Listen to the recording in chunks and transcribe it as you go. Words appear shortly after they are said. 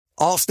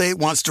Allstate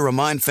wants to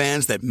remind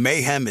fans that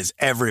mayhem is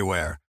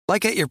everywhere,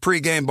 like at your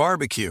pregame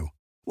barbecue.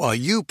 While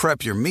you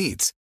prep your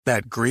meats,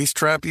 that grease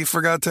trap you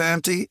forgot to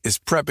empty is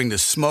prepping to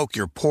smoke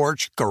your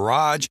porch,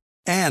 garage,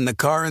 and the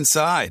car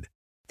inside.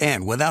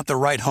 And without the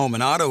right home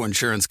and auto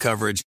insurance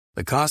coverage,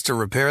 the cost to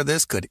repair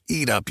this could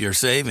eat up your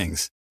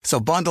savings. So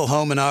bundle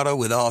home and auto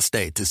with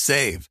Allstate to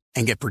save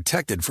and get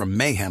protected from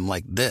mayhem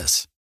like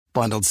this.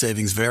 Bundled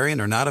savings vary and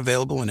are not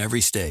available in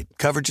every state.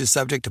 Coverage is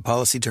subject to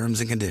policy terms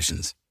and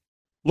conditions.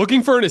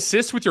 Looking for an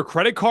assist with your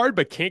credit card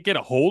but can't get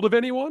a hold of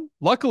anyone?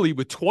 Luckily,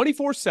 with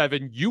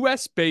 24/7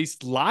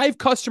 U.S.-based live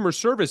customer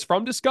service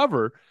from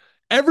Discover,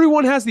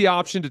 everyone has the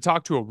option to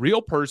talk to a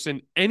real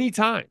person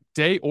anytime,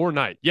 day or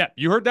night. Yeah,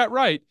 you heard that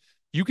right.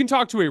 You can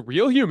talk to a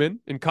real human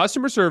in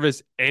customer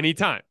service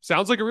anytime.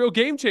 Sounds like a real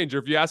game changer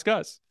if you ask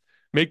us.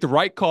 Make the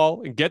right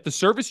call and get the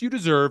service you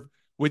deserve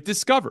with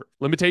Discover.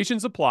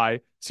 Limitations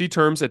apply. See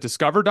terms at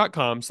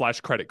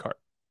discover.com/creditcard.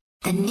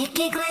 The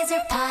Nikki Glaser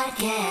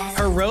Podcast.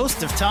 Her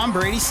roast of Tom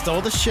Brady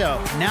stole the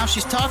show. Now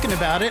she's talking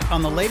about it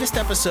on the latest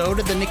episode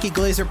of the Nikki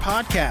Glaser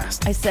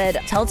Podcast. I said,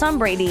 tell Tom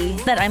Brady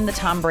that I'm the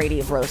Tom Brady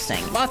of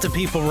roasting. Lots of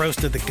people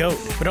roasted the GOAT,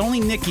 but only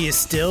Nikki is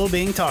still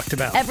being talked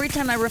about. Every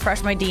time I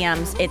refresh my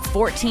DMs, it's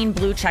 14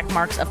 blue check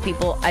marks of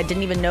people I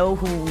didn't even know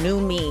who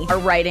knew me are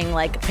writing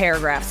like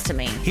paragraphs to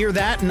me. Hear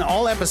that in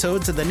all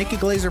episodes of the Nikki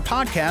Glaser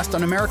Podcast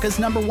on America's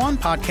 #1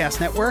 podcast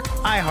network,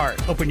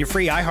 iHeart. Open your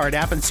free iHeart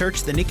app and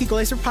search the Nikki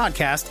Glaser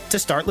Podcast to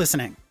start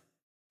listening.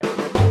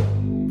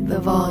 The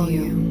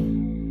volume.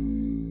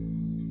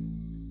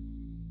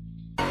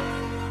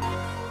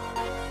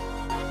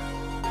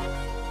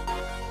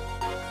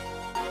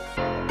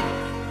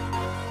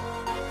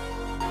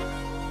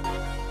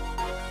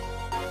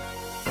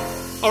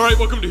 All right,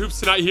 welcome to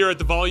Hoops Tonight here at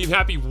The Volume.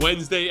 Happy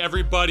Wednesday,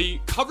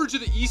 everybody. Coverage of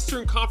the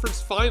Eastern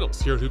Conference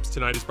Finals here at Hoops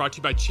Tonight is brought to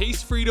you by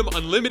Chase Freedom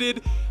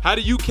Unlimited. How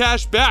do you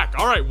cash back?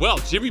 All right, well,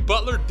 Jimmy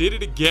Butler did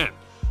it again.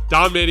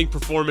 Dominating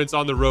performance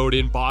on the road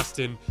in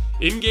Boston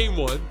in Game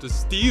 1 to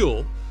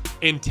steal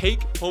and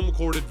take home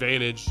court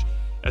advantage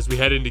as we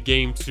head into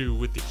Game 2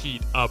 with the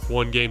Heat up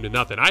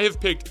 1-0. I have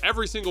picked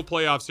every single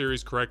playoff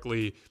series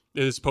correctly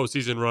in this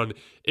postseason run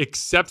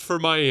except for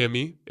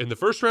Miami in the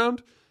first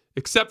round,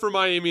 except for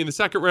Miami in the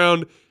second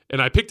round,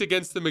 and I picked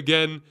against them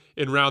again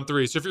in round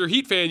 3. So if you're a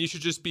Heat fan, you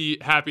should just be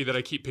happy that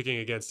I keep picking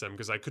against them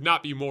because I could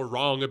not be more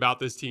wrong about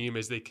this team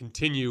as they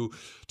continue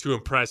to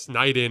impress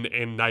night in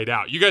and night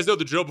out. You guys know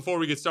the drill. Before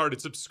we get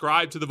started,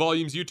 subscribe to the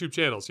Volume's YouTube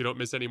channel so you don't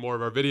miss any more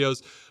of our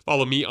videos.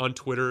 Follow me on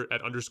Twitter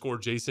at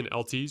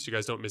 @JasonLT so you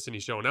guys don't miss any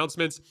show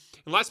announcements.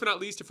 And last but not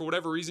least, if for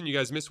whatever reason you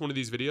guys missed one of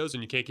these videos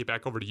and you can't get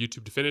back over to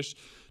YouTube to finish,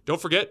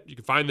 don't forget, you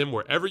can find them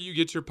wherever you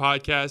get your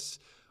podcasts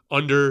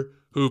under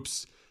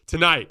Hoops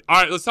Tonight. All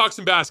right, let's talk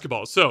some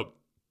basketball. So,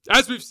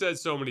 as we've said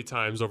so many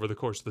times over the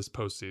course of this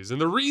postseason,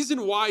 the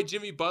reason why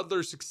Jimmy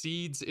Butler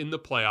succeeds in the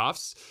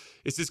playoffs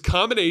is this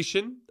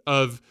combination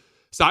of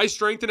size,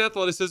 strength, and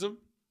athleticism,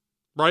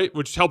 right?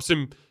 Which helps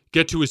him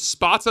get to his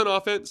spots on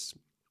offense,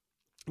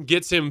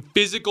 gets him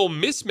physical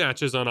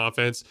mismatches on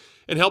offense,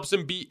 and helps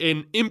him be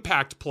an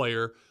impact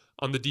player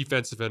on the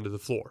defensive end of the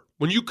floor.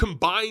 When you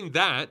combine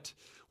that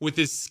with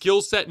his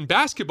skill set and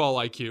basketball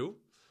IQ,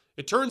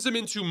 it turns him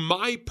into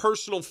my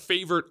personal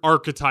favorite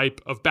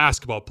archetype of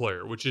basketball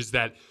player, which is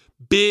that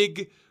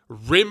big,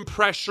 rim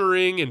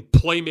pressuring and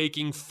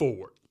playmaking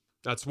forward.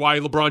 That's why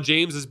LeBron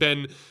James has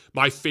been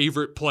my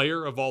favorite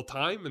player of all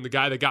time and the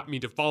guy that got me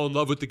to fall in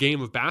love with the game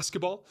of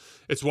basketball.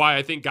 It's why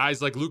I think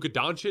guys like Luka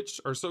Doncic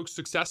are so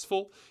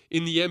successful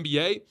in the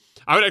NBA.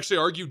 I would actually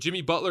argue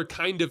Jimmy Butler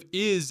kind of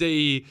is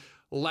a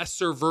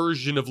lesser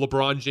version of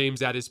LeBron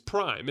James at his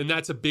prime, and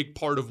that's a big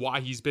part of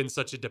why he's been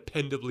such a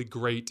dependably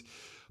great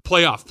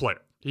playoff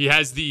player. He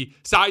has the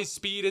size,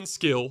 speed, and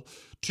skill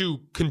to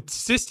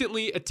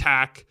consistently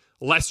attack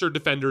lesser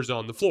defenders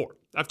on the floor.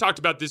 I've talked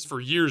about this for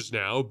years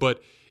now,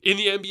 but in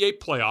the NBA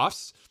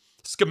playoffs,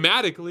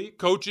 schematically,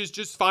 coaches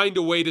just find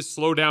a way to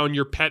slow down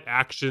your pet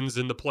actions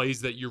and the plays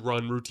that you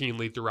run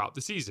routinely throughout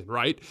the season,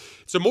 right?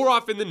 So more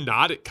often than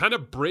not, it kind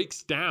of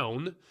breaks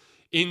down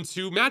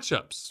into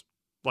matchups.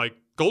 Like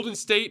Golden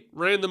State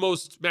ran the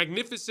most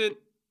magnificent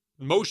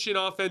motion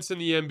offense in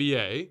the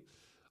NBA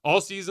all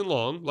season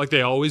long, like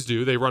they always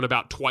do. They run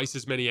about twice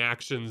as many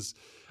actions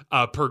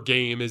per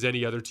game as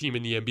any other team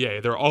in the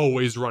NBA. They're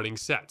always running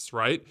sets,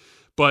 right?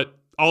 But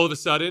all of a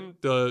sudden,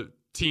 the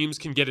teams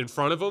can get in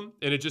front of them,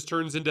 and it just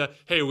turns into,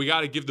 hey, we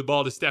got to give the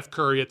ball to Steph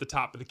Curry at the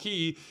top of the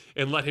key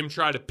and let him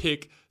try to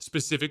pick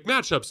specific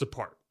matchups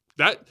apart.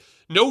 That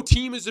no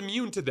team is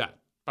immune to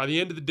that. By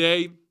the end of the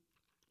day,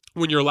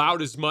 when you're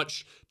allowed as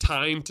much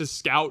time to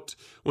scout,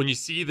 when you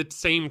see the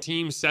same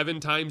team 7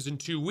 times in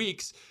 2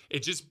 weeks,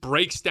 it just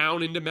breaks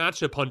down into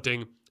matchup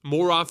hunting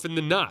more often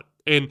than not.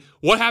 And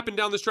what happened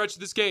down the stretch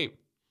of this game?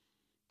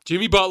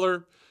 Jimmy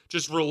Butler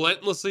just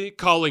relentlessly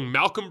calling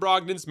Malcolm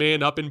Brogdon's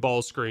man up in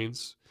ball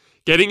screens,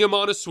 getting him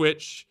on a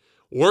switch,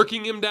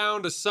 working him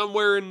down to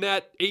somewhere in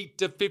that 8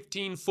 to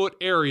 15 foot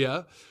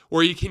area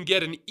where he can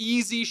get an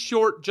easy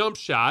short jump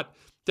shot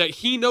that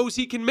he knows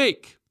he can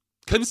make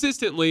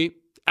consistently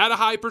at a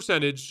high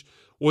percentage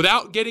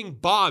without getting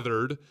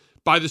bothered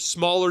by the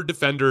smaller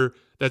defender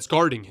that's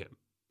guarding him.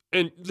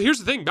 And here's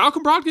the thing,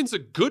 Malcolm Brogdon's a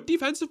good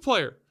defensive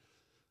player.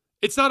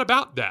 It's not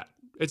about that.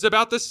 It's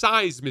about the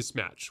size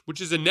mismatch, which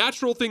is a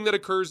natural thing that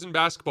occurs in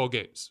basketball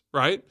games,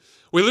 right?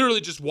 We literally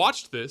just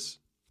watched this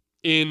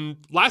in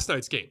last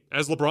night's game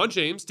as LeBron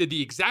James did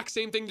the exact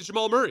same thing to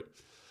Jamal Murray.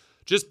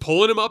 Just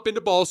pulling him up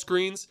into ball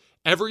screens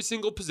every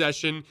single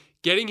possession,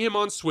 getting him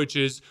on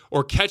switches,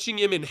 or catching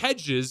him in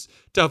hedges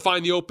to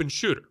find the open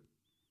shooter.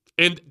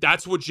 And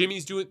that's what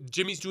Jimmy's doing.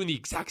 Jimmy's doing the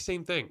exact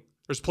same thing.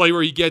 There's a play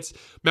where he gets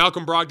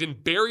Malcolm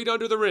Brogdon buried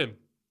under the rim,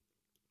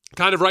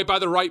 kind of right by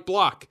the right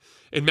block.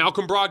 And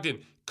Malcolm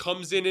Brogdon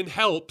comes in and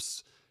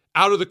helps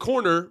out of the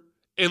corner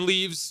and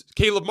leaves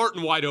Caleb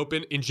Martin wide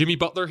open, and Jimmy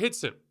Butler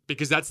hits him,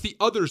 because that's the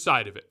other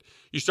side of it.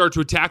 You start to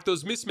attack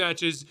those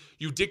mismatches.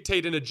 You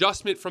dictate an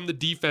adjustment from the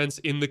defense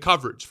in the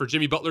coverage. For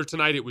Jimmy Butler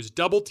tonight, it was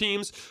double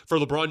teams. For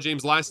LeBron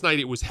James last night,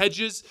 it was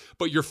hedges.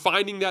 But you're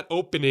finding that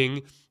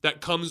opening that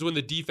comes when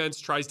the defense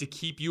tries to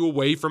keep you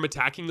away from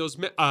attacking those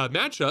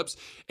matchups,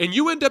 and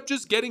you end up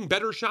just getting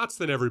better shots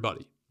than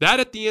everybody. That,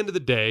 at the end of the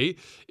day,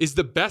 is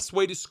the best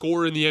way to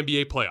score in the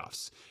NBA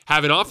playoffs.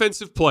 Have an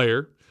offensive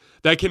player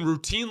that can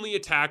routinely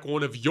attack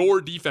one of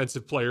your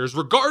defensive players,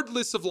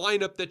 regardless of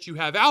lineup that you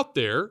have out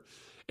there,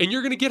 and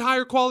you're going to get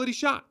higher quality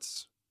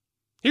shots.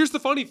 Here's the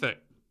funny thing.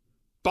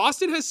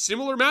 Boston has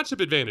similar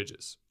matchup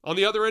advantages on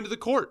the other end of the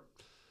court.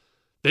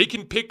 They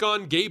can pick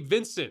on Gabe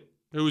Vincent,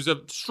 who's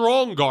a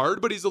strong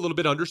guard, but he's a little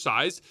bit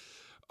undersized.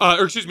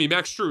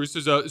 Max Strus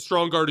is a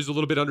strong guard who's a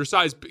little bit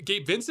undersized. But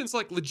Gabe Vincent's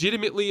like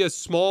legitimately a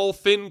small,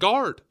 thin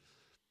guard.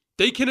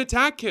 They can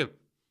attack him.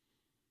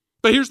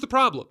 But here's the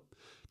problem.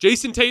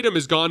 Jayson Tatum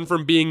has gone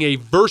from being a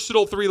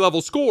versatile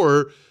three-level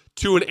scorer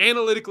to an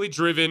analytically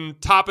driven,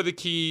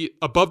 top-of-the-key,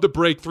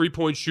 above-the-break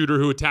three-point shooter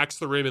who attacks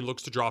the rim and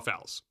looks to draw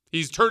fouls.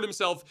 He's turned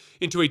himself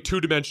into a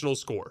two-dimensional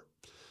scorer.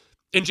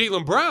 And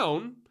Jaylen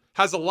Brown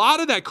has a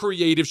lot of that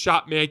creative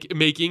shot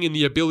making and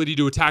the ability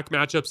to attack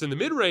matchups in the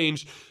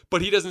mid-range,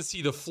 but he doesn't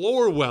see the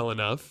floor well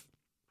enough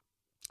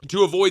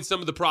to avoid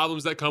some of the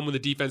problems that come when the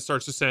defense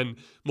starts to send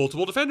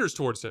multiple defenders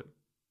towards him.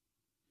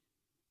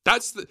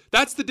 That's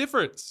the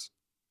difference.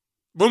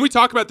 When we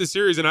talk about this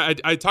series, and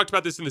I talked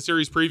about this in the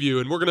series preview,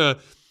 and we're going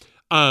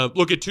to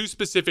look at two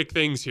specific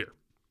things here.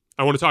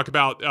 I want to talk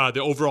about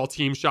the overall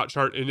team shot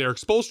chart in Erik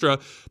Spoelstra,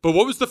 but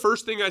what was the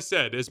first thing I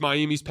said as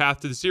Miami's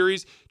path to the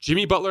series?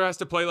 Jimmy Butler has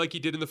to play like he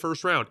did in the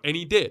first round, and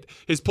he did.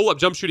 His pull-up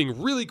jump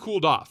shooting really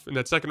cooled off in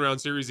that second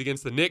round series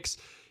against the Knicks.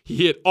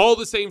 He hit all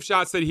the same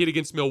shots that he hit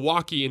against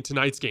Milwaukee in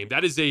tonight's game.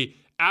 That is a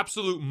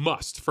absolute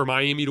must for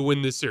Miami to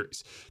win this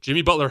series.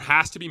 Jimmy Butler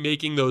has to be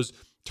making those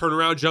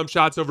turnaround jump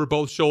shots over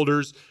both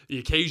shoulders, the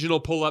occasional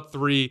pull-up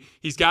three.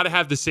 He's got to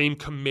have the same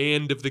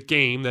command of the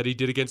game that he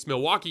did against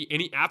Milwaukee,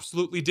 and he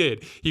absolutely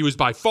did. He was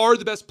by far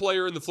the best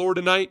player in the floor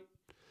tonight.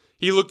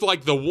 He looked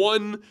like the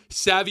one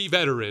savvy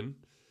veteran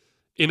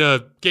in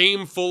a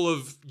game full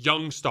of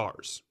young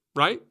stars,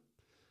 right?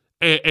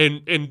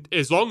 And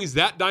as long as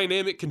that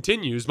dynamic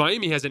continues,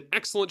 Miami has an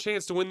excellent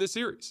chance to win this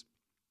series.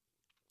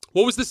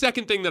 What was the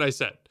second thing that I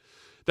said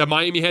that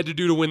Miami had to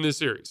do to win this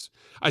series?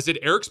 I said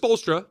Erik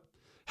Spoelstra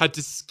had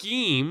to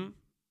scheme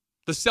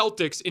the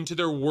Celtics into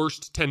their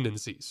worst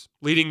tendencies,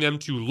 leading them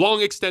to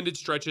long extended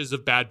stretches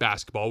of bad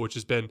basketball, which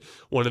has been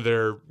one of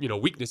their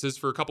weaknesses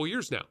for a couple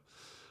years now.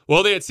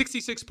 Well, they had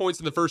 66 points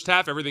in the first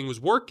half. Everything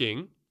was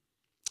working,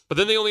 but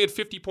then they only had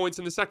 50 points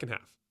in the second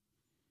half.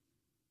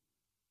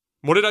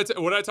 What did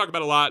I talk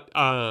about a lot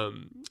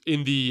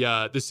in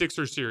the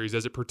Sixers series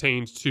as it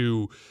pertains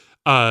to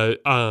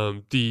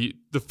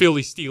the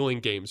Philly stealing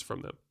games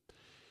from them?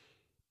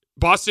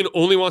 Boston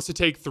only wants to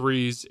take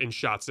threes and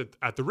shots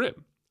at the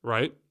rim,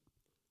 right?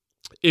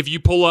 If you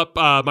pull up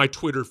my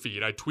Twitter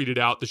feed, I tweeted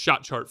out the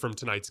shot chart from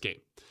tonight's game.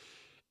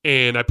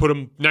 And I put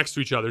them next to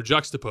each other,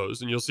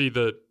 juxtaposed, and you'll see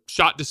the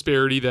shot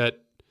disparity that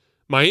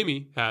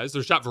Miami has,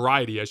 their shot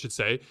variety, I should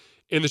say,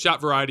 and the shot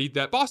variety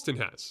that Boston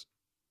has.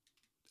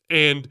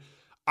 And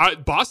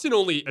Boston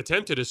only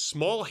attempted a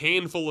small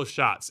handful of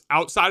shots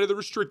outside of the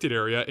restricted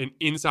area and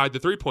inside the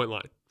three-point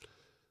line.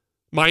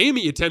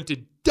 Miami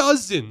attempted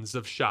dozens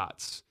of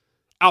shots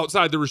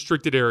outside the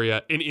restricted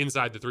area and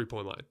inside the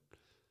three-point line.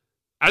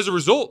 As a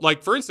result,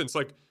 for instance,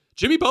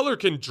 Jimmy Butler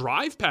can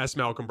drive past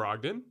Malcolm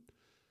Brogdon,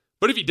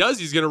 but if he does,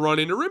 he's going to run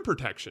into rim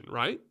protection,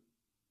 right?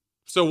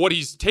 So what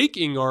he's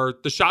taking are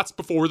the shots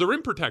before the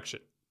rim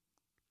protection.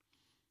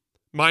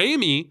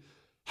 Miami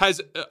has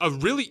a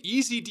really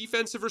easy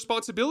defensive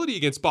responsibility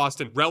against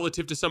Boston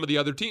relative to some of the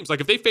other teams.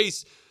 If they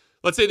face,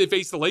 let's say they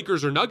face the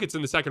Lakers or Nuggets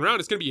in the second round,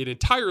 it's going to be an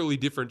entirely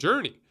different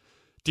journey.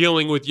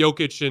 Dealing with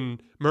Jokic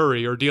and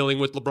Murray, or dealing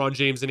with LeBron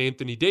James and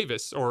Anthony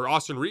Davis, or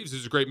Austin Reeves,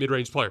 who's a great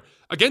mid-range player.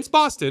 Against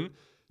Boston,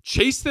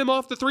 chase them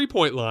off the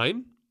three-point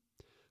line,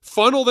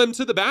 funnel them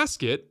to the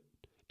basket.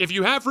 If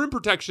you have rim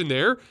protection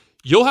there,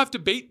 you'll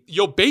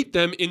bait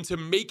them into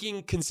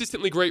making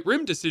consistently great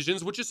rim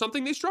decisions, which is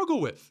something they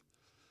struggle with.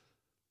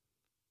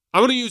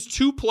 I'm going to use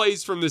two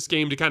plays from this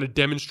game to kind of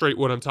demonstrate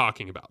what I'm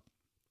talking about.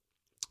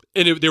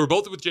 And they were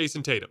both with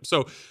Jayson Tatum.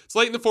 So it's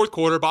late in the fourth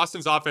quarter.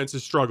 Boston's offense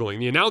is struggling.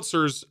 The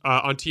announcers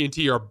on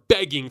TNT are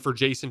begging for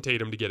Jayson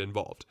Tatum to get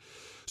involved.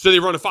 So they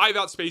run a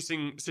 5-out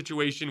spacing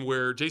situation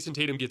where Jayson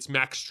Tatum gets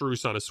Max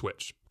Strus on a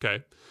switch.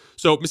 Okay.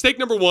 So mistake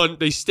number one,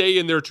 they stay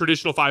in their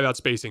traditional 5-out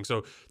spacing.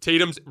 So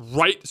Tatum's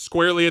right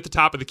squarely at the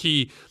top of the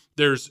key.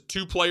 There's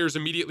 2 players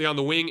immediately on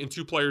the wing and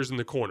 2 players in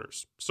the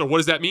corners. So what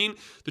does that mean?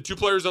 The 2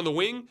 players on the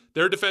wing,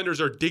 their defenders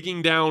are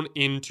digging down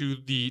into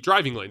the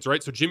driving lanes,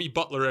 right? So Jimmy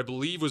Butler, I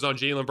believe, was on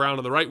Jaylen Brown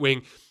on the right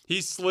wing.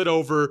 He slid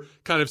over,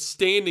 kind of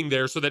standing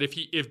there so that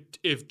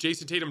if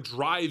Jayson Tatum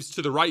drives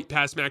to the right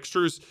past Max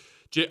Strus,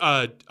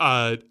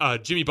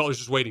 Jimmy Butler's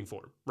just waiting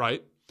for him,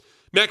 right?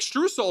 Max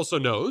Strus also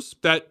knows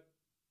that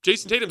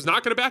Jayson Tatum's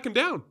not going to back him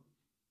down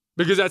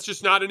because that's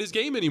just not in his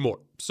game anymore.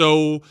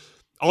 So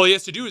all he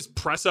has to do is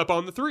press up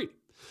on the 3.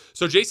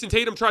 So Jayson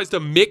Tatum tries to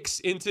mix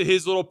into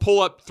his little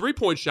pull-up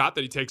three-point shot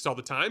that he takes all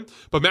the time,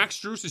 but Max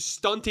Strus is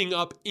stunting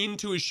up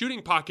into his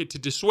shooting pocket to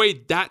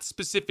dissuade that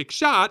specific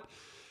shot.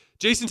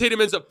 Jayson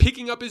Tatum ends up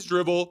picking up his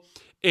dribble,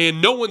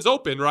 and no one's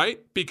open, right?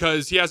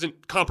 Because he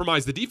hasn't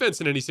compromised the defense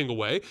in any single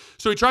way.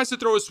 So he tries to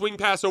throw a swing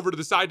pass over to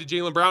the side to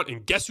Jaylen Brown,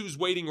 and guess who's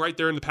waiting right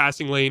there in the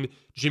passing lane?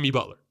 Jimmy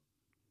Butler.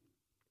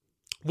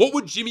 What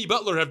would Jimmy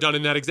Butler have done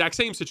in that exact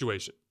same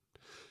situation?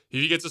 If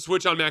he gets a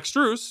switch on Max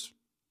Strus,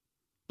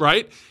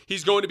 right?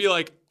 He's going to be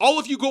like, all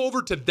of you go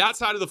over to that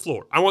side of the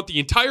floor. I want the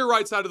entire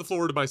right side of the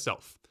floor to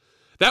myself.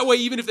 That way,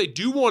 even if they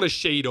do want to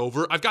shade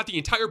over, I've got the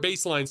entire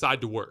baseline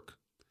side to work.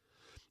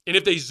 And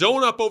if they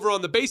zone up over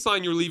on the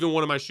baseline, you're leaving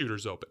one of my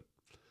shooters open.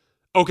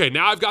 Okay,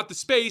 now I've got the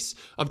space.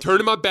 I'm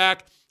turning my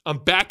back. I'm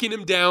backing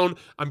him down.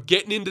 I'm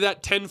getting into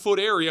that 10-foot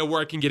area where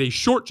I can get a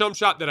short jump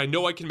shot that I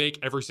know I can make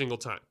every single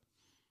time.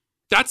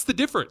 That's the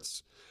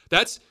difference.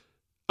 That's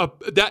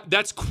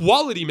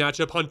quality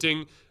matchup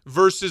hunting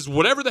versus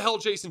whatever the hell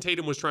Jayson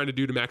Tatum was trying to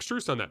do to Max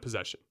Strus on that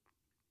possession.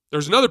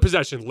 There's another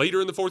possession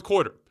later in the fourth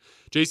quarter.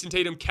 Jayson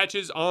Tatum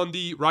catches on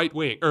the right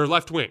wing or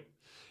left wing.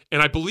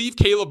 And I believe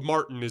Caleb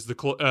Martin is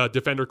the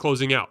defender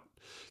closing out.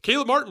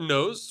 Caleb Martin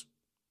knows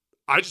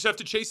I just have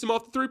to chase him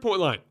off the three-point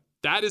line.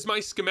 That is my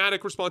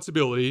schematic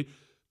responsibility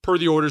per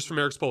the orders from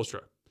Erik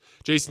Spoelstra.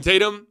 Jayson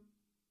Tatum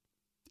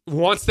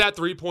wants that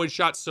three-point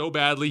shot so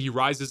badly, he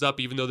rises up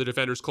even though the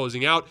defender's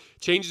closing out,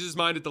 changes his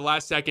mind at the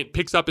last second,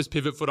 picks up his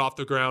pivot foot off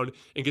the ground,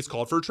 and gets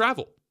called for a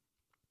travel.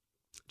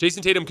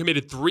 Jayson Tatum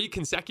committed 3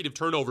 consecutive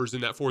turnovers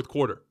in that fourth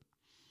quarter.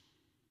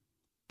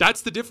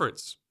 That's the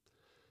difference.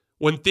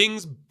 When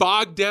things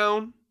bog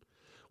down,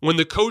 when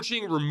the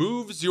coaching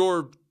removes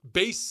your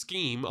base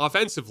scheme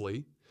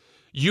offensively,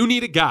 you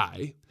need a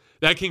guy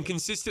that can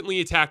consistently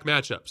attack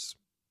matchups.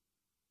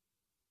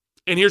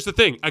 And here's the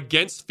thing.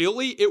 Against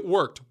Philly, it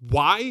worked.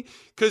 Why?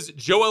 Because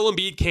Joel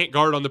Embiid can't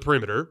guard on the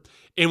perimeter.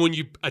 And when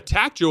you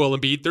attack Joel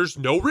Embiid, there's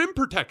no rim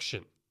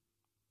protection.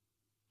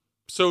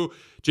 So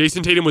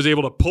Jayson Tatum was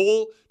able to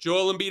pull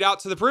Joel Embiid out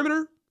to the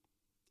perimeter.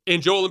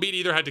 And Joel Embiid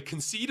either had to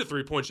concede a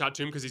three-point shot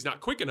to him because he's not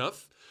quick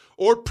enough,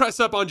 or press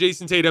up on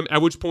Jayson Tatum,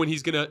 at which point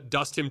he's going to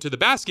dust him to the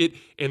basket,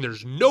 and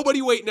there's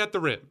nobody waiting at the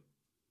rim.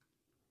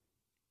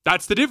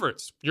 That's the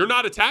difference. You're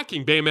not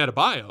attacking Bam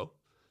Adebayo.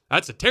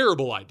 That's a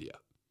terrible idea.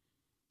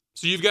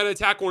 So you've got to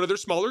attack one of their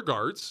smaller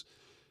guards,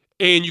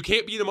 and you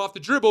can't beat them off the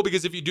dribble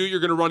because if you do, you're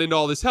going to run into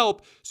all this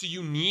help. So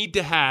you need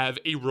to have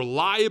a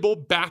reliable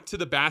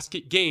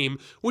back-to-the-basket game,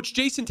 which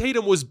Jayson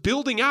Tatum was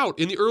building out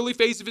in the early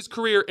phase of his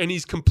career, and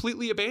he's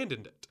completely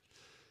abandoned it.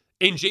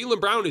 And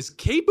Jaylen Brown is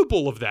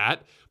capable of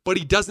that, but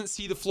he doesn't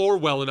see the floor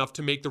well enough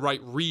to make the right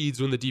reads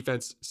when the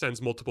defense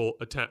sends multiple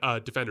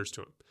defenders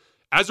to him.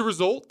 As a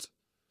result,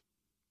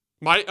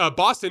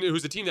 Boston,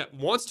 who's a team that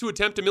wants to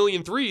attempt 1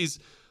 million threes,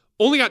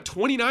 only got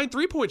 29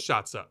 three-point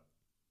shots up.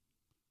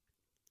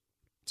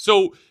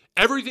 So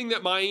everything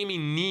that Miami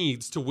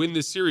needs to win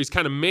this series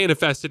kind of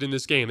manifested in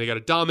this game. They got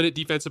a dominant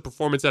defensive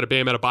performance out of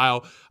Bam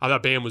Adebayo. I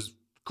thought Bam was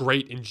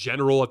great in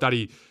general. I thought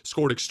he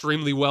scored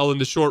extremely well in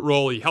the short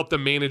roll. He helped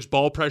them manage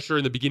ball pressure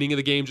in the beginning of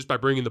the game just by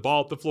bringing the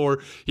ball up the floor.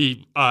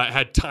 He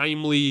had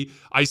timely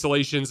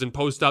isolations and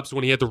post-ups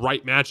when he had the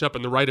right matchup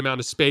and the right amount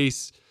of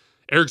space.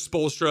 Erik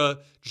Spoelstra,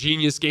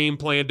 genius game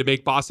plan to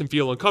make Boston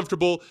feel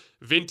uncomfortable.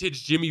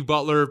 Vintage Jimmy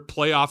Butler,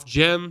 playoff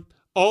gem.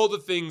 All the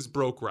things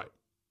broke right.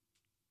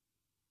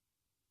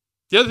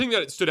 The other thing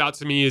that stood out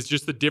to me is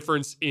just the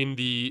difference in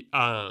the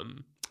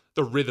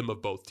rhythm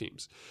of both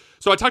teams.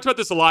 So I talked about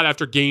this a lot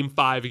after Game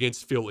 5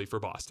 against Philly for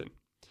Boston.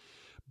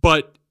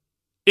 But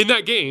in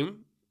that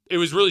game, it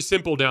was really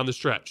simple down the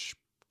stretch.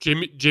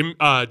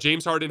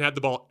 James Harden had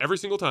the ball every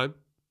single time,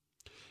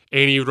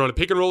 and he would run a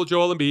pick and roll with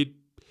Joel Embiid,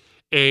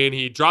 and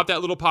he'd drop that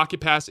little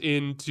pocket pass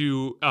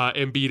into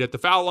Embiid at the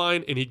foul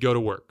line, and he'd go to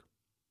work.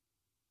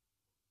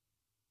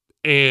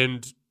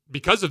 And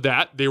because of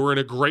that, they were in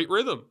a great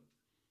rhythm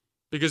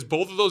because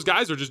both of those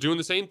guys are just doing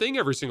the same thing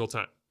every single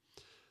time.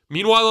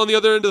 Meanwhile, on the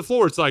other end of the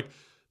floor, it's like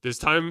this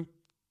time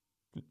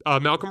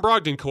Malcolm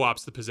Brogdon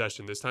co-ops the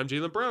possession. This time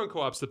Jaylen Brown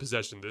co-ops the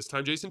possession. This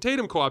time Jayson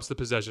Tatum co-ops the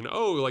possession.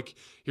 Oh, like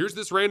here's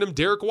this random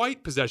Derek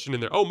White possession in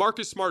there. Oh,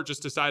 Marcus Smart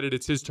just decided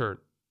it's his turn.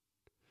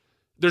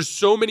 There's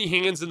so many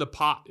hands in the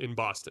pot in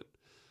Boston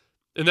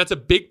And that's a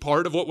big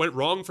part of what went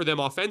wrong for them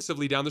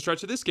offensively down the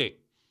stretch of this game.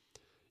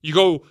 You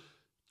go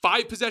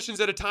 5 possessions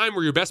at a time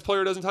where your best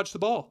player doesn't touch the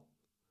ball.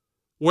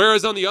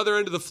 Whereas on the other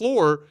end of the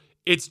floor,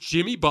 it's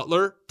Jimmy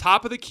Butler,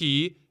 top of the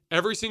key,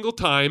 every single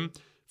time,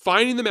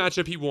 finding the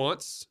matchup he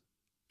wants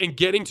and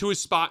getting to his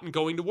spot and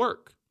going to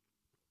work.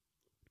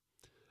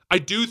 I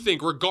do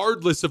think,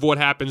 regardless of what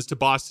happens to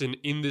Boston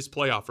in this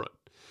playoff run,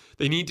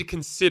 they need to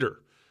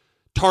consider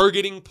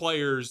targeting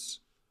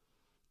players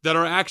that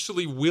are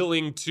actually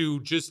willing to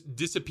just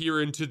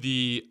disappear into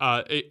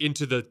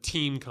the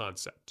team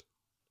concept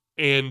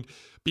and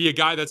be a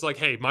guy that's like,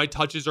 hey, my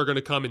touches are going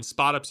to come in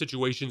spot up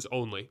situations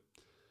only.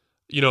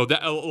 You know,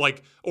 that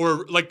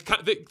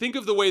think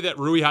of the way that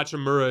Rui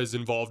Hachimura is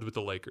involved with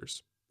the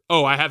Lakers.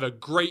 Oh, I have a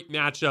great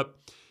matchup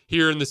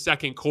here in the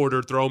second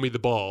quarter, throw me the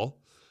ball.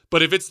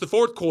 But if it's the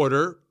fourth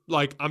quarter,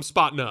 like, I'm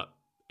spotting up.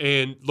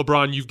 And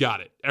LeBron, you've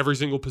got it every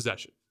single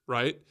possession,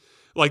 right?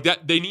 Like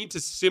that, they need to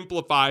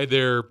simplify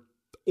their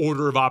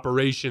order of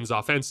operations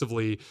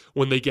offensively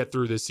when they get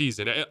through this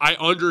season. I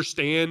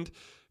understand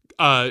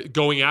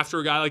going after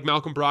a guy like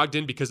Malcolm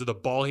Brogdon because of the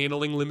ball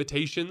handling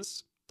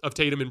limitations of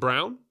Tatum and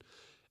Brown.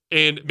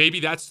 And maybe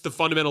that's the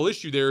fundamental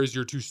issue there is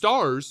your 2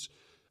 stars.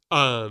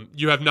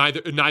 You have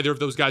neither of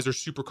those guys are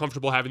super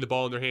comfortable having the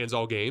ball in their hands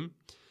all game.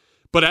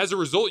 But as a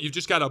result, you've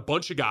just got a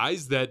bunch of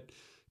guys that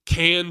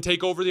can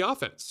take over the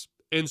offense.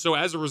 And so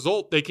as a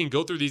result, they can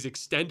go through these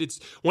extended,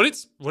 when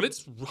it's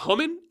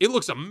humming, it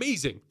looks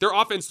amazing. Their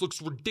offense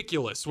looks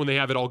ridiculous when they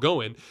have it all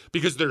going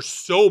because there's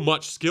so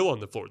much skill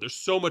on the floor. There's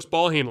so much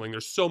ball handling.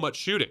 There's so much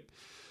shooting.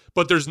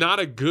 But there's not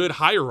a good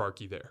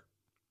hierarchy there.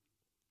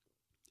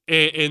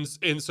 And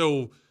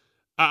so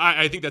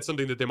I think that's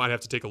something that they might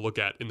have to take a look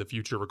at in the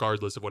future,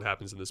 regardless of what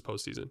happens in this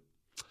postseason.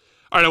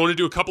 All right, I want to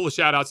do a couple of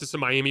shout outs to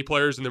some Miami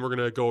players, and then we're going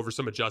to go over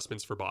some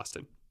adjustments for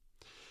Boston.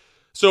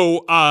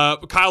 So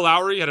Kyle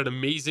Lowry had an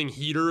amazing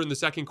heater in the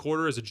second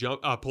quarter as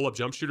a pull-up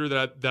jump shooter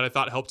that I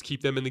thought helped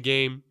keep them in the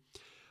game.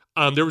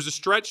 There was a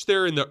stretch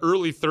there in the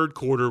early third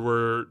quarter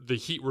where the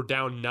Heat were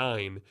down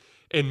 9,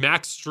 and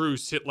Max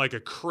Strus hit like a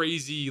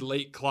crazy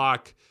late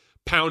clock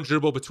pound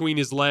dribble between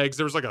his legs.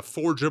 There was like a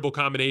 4 dribble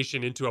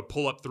combination into a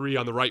pull-up 3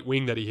 on the right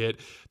wing that he hit.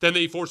 Then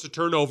they forced a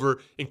turnover,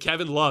 and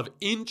Kevin Love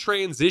in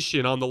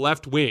transition on the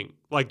left wing,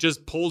 like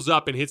just pulls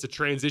up and hits a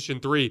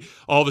transition 3.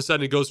 All of a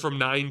sudden it goes from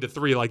 9 to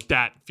 3. Like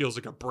that feels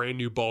like a brand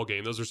new ball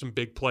game. Those are some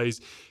big plays.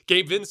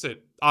 Gabe Vincent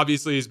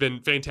obviously has been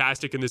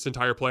fantastic in this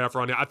entire playoff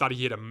run. I thought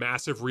he hit a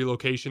massive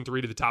relocation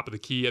 3 to the top of the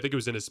key. I think it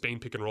was in a Spain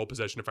pick and roll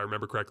possession, if I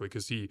remember correctly,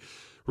 because he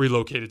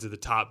relocated to the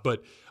top.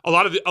 But a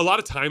lot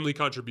of timely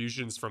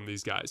contributions from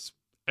these guys.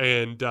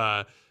 And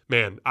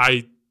man,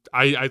 I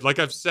like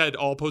I've said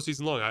all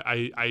postseason long,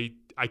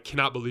 I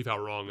cannot believe how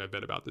wrong I've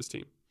been about this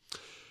team.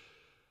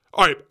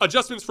 All right,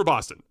 adjustments for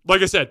Boston.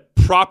 Like I said,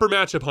 proper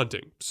matchup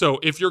hunting. So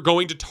if you're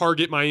going to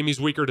target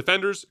Miami's weaker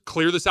defenders,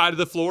 clear the side of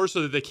the floor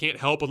so that they can't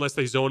help unless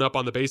they zone up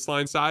on the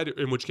baseline side,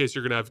 in which case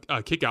you're going to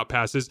have kick-out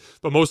passes.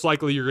 But most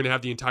likely you're going to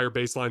have the entire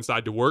baseline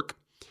side to work.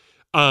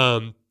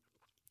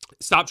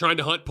 Stop trying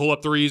to hunt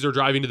pull-up 3s or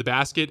driving to the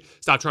basket.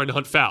 Stop trying to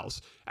hunt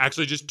fouls.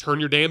 Actually just turn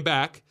your damn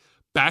back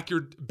your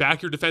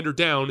defender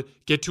down,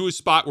 get to a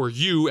spot where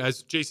you,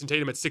 as Jayson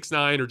Tatum at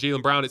 6'9" or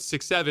Jaylen Brown at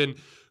 6'7",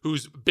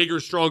 who's bigger,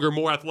 stronger,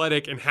 more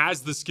athletic, and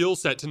has the skill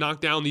set to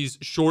knock down these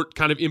short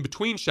kind of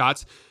in-between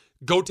shots,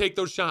 go take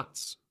those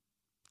shots.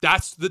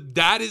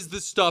 That is the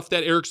stuff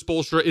that Eric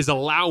Spoelstra is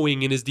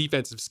allowing in his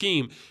defensive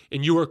scheme,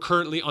 and you are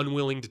currently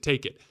unwilling to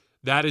take it.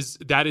 That is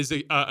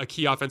a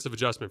key offensive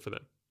adjustment for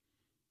them.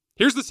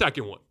 Here's the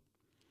second one.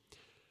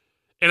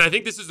 And I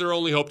think this is their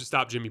only hope to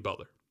stop Jimmy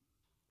Butler.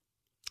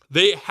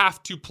 They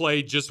have to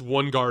play just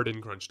one guard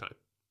in crunch time.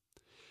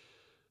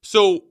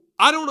 So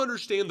I don't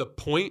understand the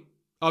point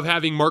of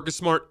having Marcus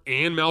Smart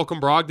and Malcolm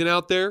Brogdon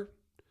out there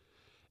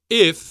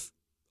if,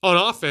 on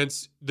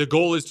offense, the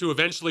goal is to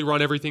eventually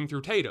run everything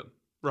through Tatum,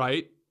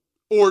 right?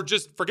 Or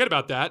just forget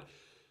about that.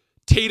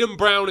 Tatum,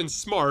 Brown, and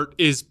Smart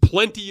is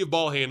plenty of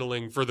ball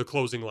handling for the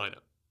closing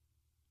lineup.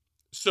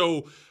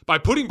 So by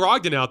putting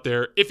Brogdon out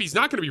there, if he's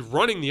not going to be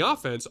running the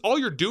offense, all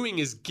you're doing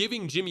is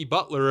giving Jimmy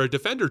Butler a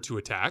defender to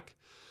attack.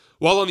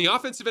 While on the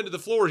offensive end of the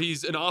floor,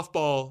 he's an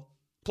off-ball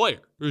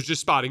player who's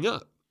just spotting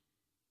up.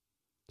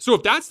 So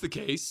if that's the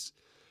case,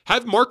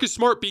 have Marcus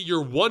Smart be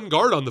your one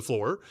guard on the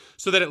floor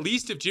so that at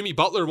least if Jimmy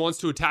Butler wants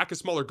to attack a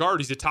smaller guard,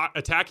 he's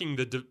attacking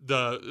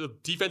the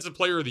defensive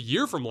player of the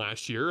year from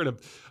last year and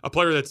a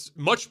player that's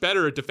much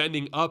better at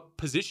defending up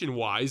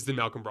position-wise than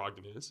Malcolm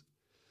Brogdon is.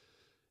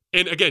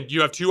 And again,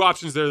 you have 2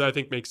 options there that I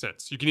think make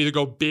sense. You can either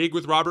go big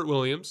with Robert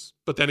Williams,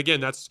 but then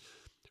again, that's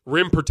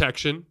rim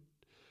protection.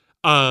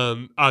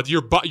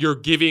 You're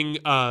giving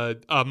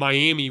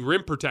Miami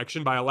rim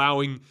protection by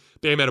allowing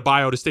Bam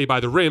Adebayo to stay by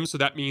the rim, so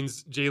that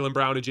means Jaylen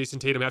Brown and Jayson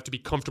Tatum have to be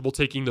comfortable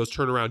taking those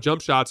turnaround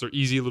jump shots or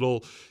easy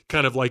little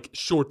kind of like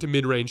short to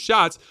mid-range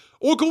shots,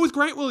 or go with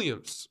Grant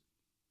Williams.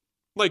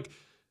 Like,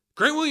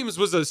 Grant Williams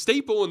was a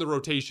staple in the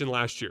rotation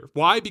last year.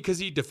 Why? Because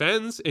he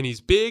defends, and he's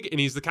big, and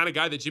he's the kind of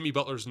guy that Jimmy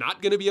Butler's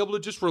not going to be able to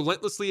just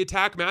relentlessly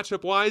attack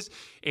matchup-wise,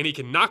 and he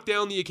can knock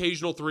down the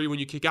occasional 3 when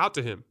you kick out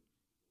to him.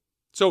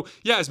 So,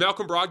 yeah, is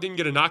Malcolm Brogdon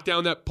going to knock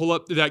down that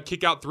pull-up, that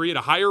kick-out three at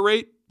a higher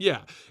rate?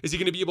 Yeah. Is he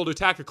going to be able to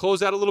attack a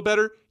closeout a little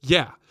better?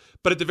 Yeah.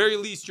 But at the very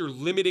least, you're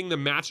limiting the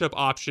matchup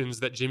options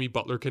that Jimmy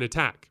Butler can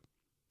attack.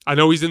 I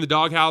know he's in the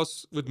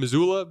doghouse with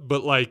Missoula,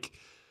 but like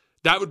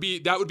that would be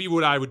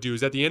what I would do.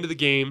 Is at the end of the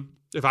game,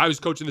 if I was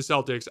coaching the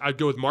Celtics, I'd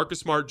go with Marcus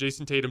Smart,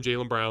 Jayson Tatum,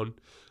 Jaylen Brown,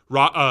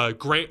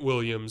 Grant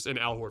Williams, and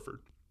Al Horford.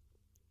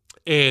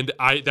 And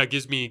that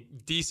gives me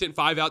decent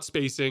 5-out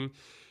spacing,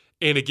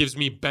 and it gives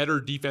me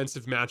better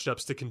defensive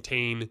matchups to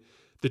contain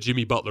the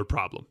Jimmy Butler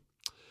problem.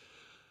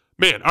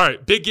 Man, all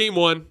right, big game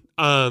one.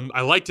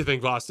 I like to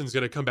think Boston's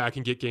going to come back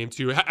and get game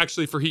two.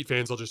 Actually, for Heat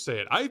fans, I'll just say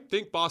it. I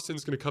think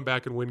Boston's going to come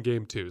back and win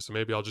game two, so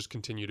maybe I'll just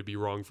continue to be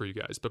wrong for you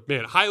guys. But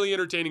man, highly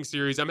entertaining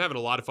series. I'm having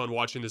a lot of fun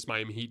watching this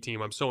Miami Heat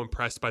team. I'm so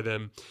impressed by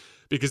them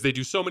because they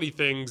do so many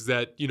things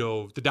that, you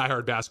know, the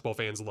diehard basketball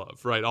fans love,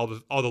 right? All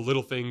the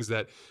little things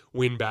that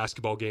win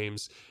basketball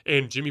games.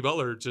 And Jimmy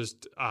Butler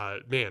just,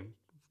 man,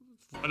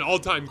 an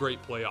all-time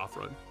great playoff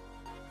run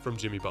from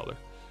Jimmy Butler.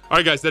 All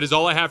right, guys, that is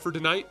all I have for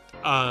tonight.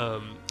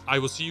 I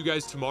will see you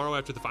guys tomorrow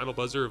after the final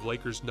buzzer of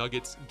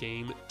Lakers-Nuggets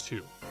Game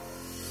 2.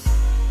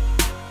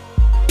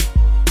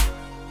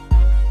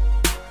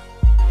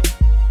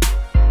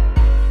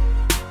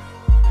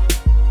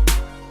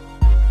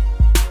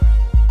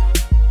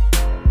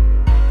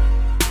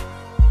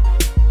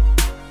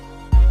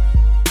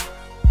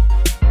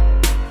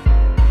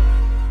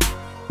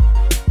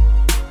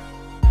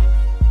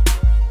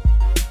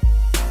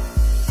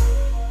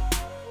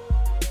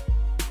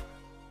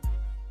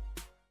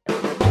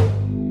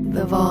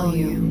 The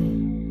volume.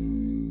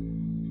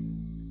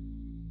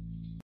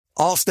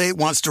 Allstate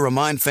wants to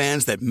remind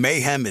fans that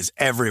mayhem is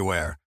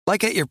everywhere,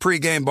 like at your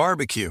pregame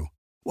barbecue.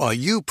 While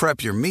you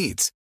prep your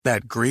meats,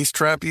 that grease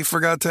trap you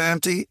forgot to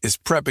empty is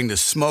prepping to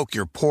smoke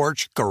your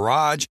porch,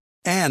 garage,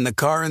 and the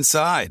car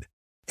inside.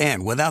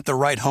 And without the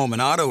right home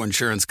and auto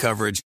insurance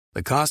coverage,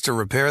 the cost to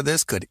repair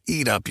this could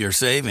eat up your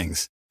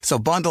savings. So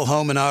bundle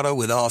home and auto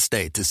with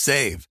Allstate to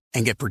save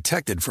and get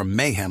protected from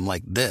mayhem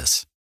like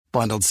this.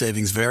 Bundled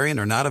savings vary and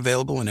are not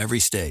available in every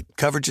state.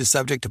 Coverage is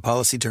subject to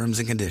policy terms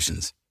and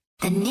conditions.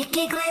 The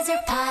Nikki Glaser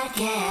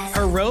Podcast.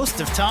 Her roast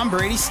of Tom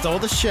Brady stole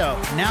the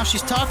show. Now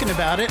she's talking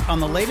about it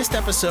on the latest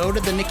episode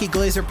of the Nikki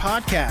Glaser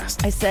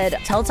Podcast. I said,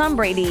 tell Tom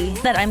Brady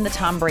that I'm the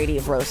Tom Brady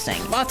of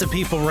roasting. Lots of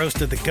people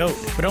roasted the GOAT,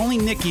 but only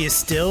Nikki is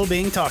still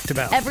being talked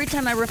about. Every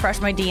time I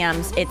refresh my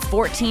DMs, it's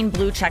 14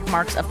 blue check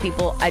marks of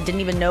people I didn't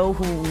even know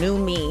who knew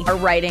me are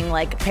writing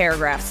like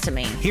paragraphs to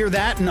me. Hear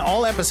that in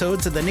all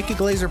episodes of the Nikki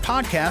Glaser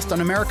Podcast on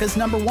America's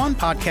 #1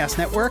 podcast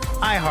network,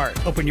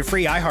 iHeart. Open your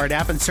free iHeart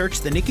app and search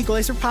the Nikki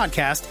Glaser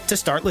Podcast to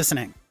start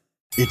listening.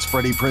 It's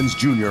Freddie Prinze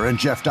Jr. and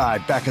Jeff Dye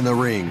back in the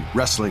ring.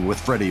 Wrestling with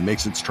Freddie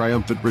makes its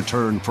triumphant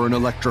return for an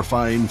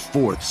electrifying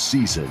 4th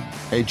season.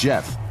 Hey,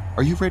 Jeff,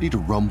 are you ready to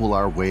rumble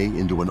our way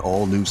into an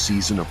all-new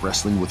season of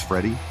Wrestling with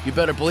Freddie? You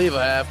better believe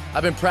I have.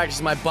 I've been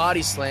practicing my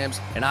body slams,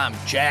 and I'm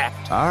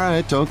jacked. All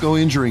right, don't go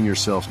injuring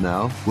yourself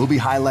now. We'll be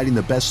highlighting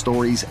the best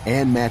stories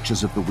and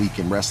matches of the week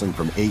in wrestling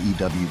from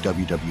AEW,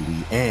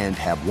 WWE, and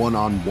have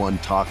one-on-one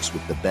talks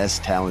with the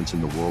best talents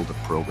in the world of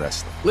pro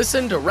wrestling.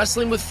 Listen to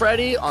Wrestling with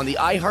Freddie on the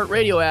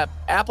iHeartRadio app,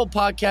 Apple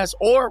Podcasts,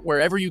 or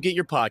wherever you get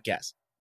your podcasts.